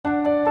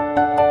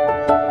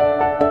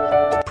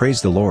Praise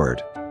the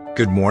Lord.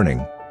 Good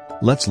morning.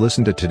 Let's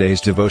listen to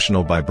today's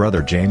devotional by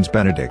Brother James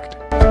Benedict.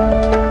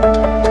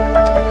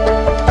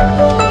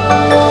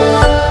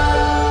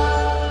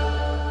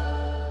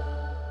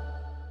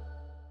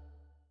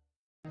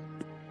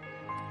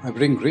 I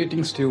bring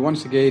greetings to you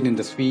once again in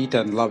the sweet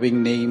and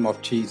loving name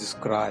of Jesus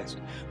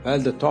Christ. Well,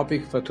 the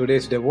topic for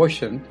today's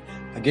devotion,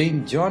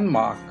 again John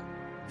Mark,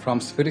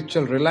 from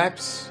spiritual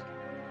relapse,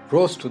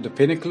 rose to the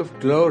pinnacle of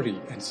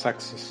glory and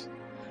success.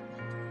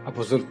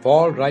 Apostle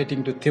Paul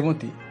writing to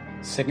Timothy,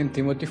 2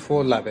 Timothy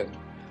 4:11,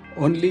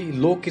 "Only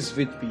Luke is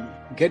with me.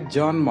 Get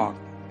John Mark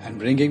and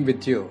bring him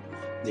with you,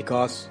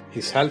 because he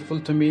is helpful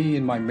to me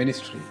in my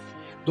ministry.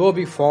 Though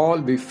we fall,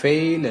 we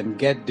fail and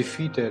get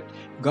defeated,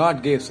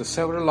 God gives us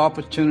several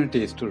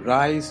opportunities to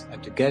rise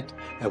and to get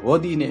a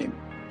worthy name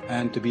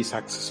and to be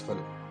successful.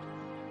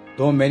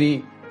 Though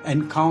many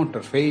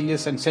encounter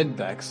failures and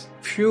setbacks,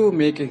 few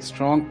make a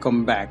strong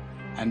comeback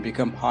and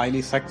become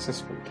highly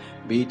successful,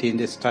 be it in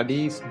their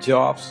studies,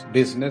 jobs,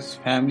 business,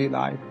 family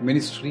life,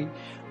 ministry,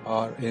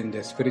 or in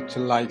their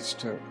spiritual lives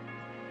too."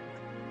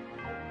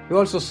 We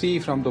also see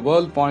from the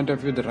world point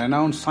of view the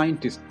renowned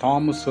scientist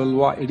Thomas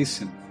Alva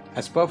Edison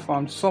has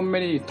performed so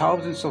many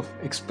thousands of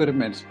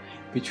experiments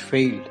which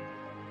failed,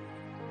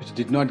 which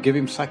did not give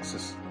him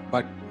success,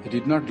 but he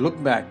did not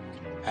look back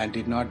and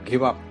did not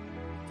give up.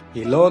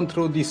 He learned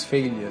through these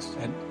failures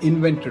and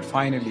invented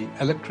finally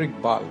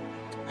electric bulb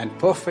and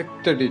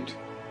perfected it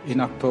in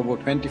October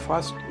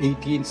 21st,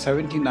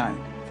 1879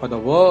 for the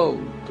world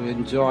to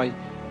enjoy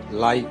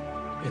light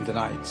in the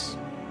nights.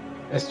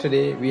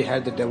 Yesterday we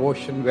had the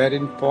devotion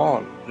wherein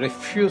Paul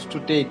refused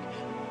to take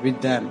with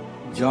them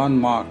John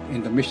Mark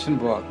in the mission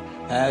work,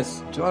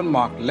 as John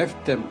Mark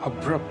left them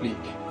abruptly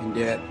in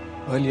their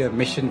earlier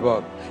mission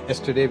work.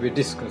 Yesterday we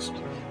discussed,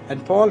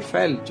 and Paul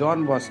felt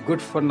John was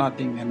good for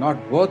nothing and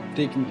not worth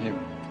taking him,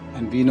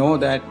 and we know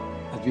that,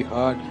 as we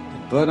heard,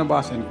 that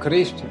Barnabas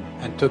encouraged him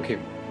and took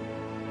him.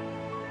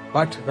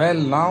 But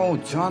now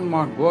John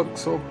Mark worked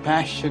so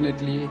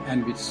passionately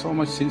and with so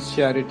much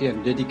sincerity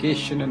and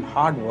dedication and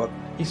hard work,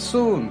 he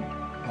soon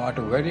got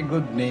a very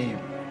good name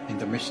in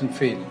the mission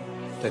field.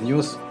 The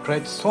news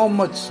spread so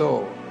much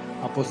so,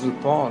 Apostle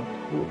Paul,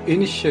 who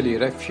initially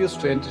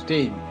refused to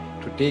entertain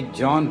to take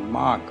John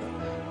Mark,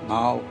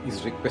 now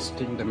is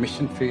requesting the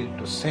mission field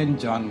to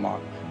send John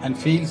Mark and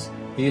feels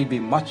he will be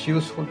much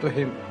useful to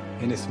him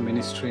in his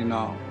ministry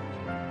now.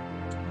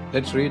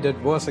 Let's read that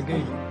verse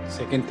again,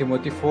 2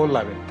 Timothy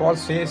 4:11. Paul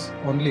says,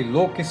 "Only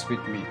Luke is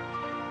with me.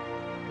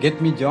 Get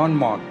me John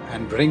Mark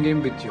and bring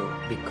him with you,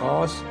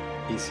 because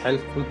he is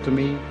helpful to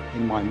me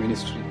in my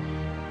ministry."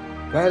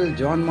 Well,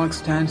 John Mark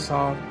stands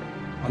out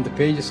on the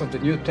pages of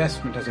the New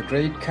Testament as a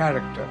great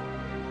character.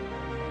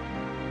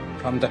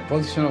 From that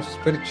position of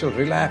spiritual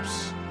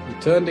relapse, he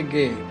turned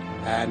again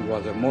and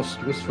was a most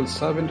useful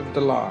servant of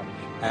the Lord,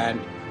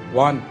 and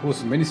one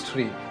whose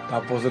ministry the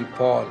Apostle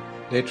Paul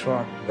later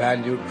on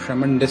valued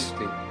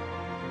tremendously.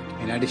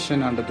 In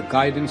addition, under the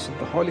guidance of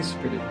the Holy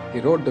Spirit, he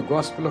wrote the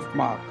Gospel of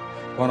Mark,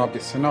 one of the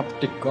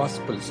synoptic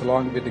Gospels,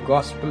 along with the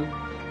Gospel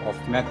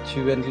of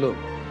Matthew and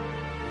Luke,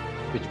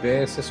 which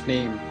bears his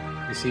name.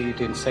 We see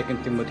it in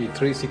 2 Timothy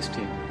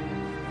 3:16.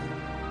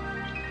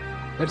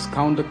 Let's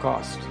count the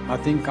cost.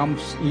 Nothing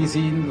comes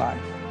easy in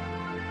life.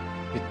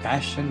 With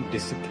passion,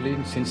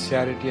 discipline,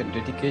 sincerity and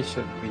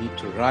dedication, we need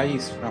to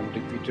rise from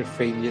repeated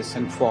failures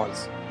and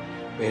falls,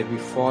 where we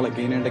fall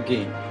again and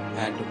again,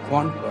 and to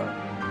conquer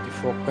the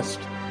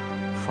focused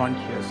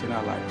frontiers in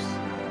our lives.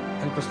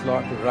 Help us,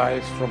 Lord, to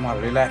rise from our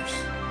relapse,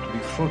 to be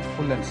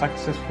fruitful and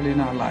successful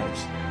in our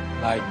lives,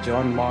 like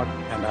John Mark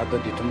and other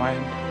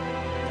determined,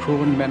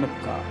 proven men of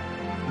God.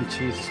 In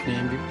Jesus'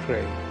 name we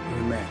pray.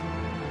 Amen.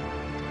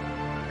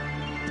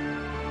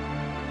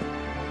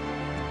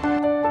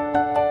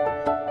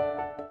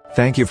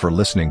 Thank you for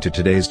listening to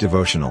today's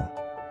devotional.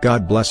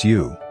 God bless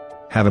you.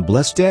 Have a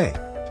blessed day.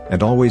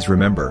 And always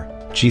remember,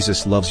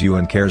 Jesus loves you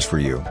and cares for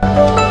you.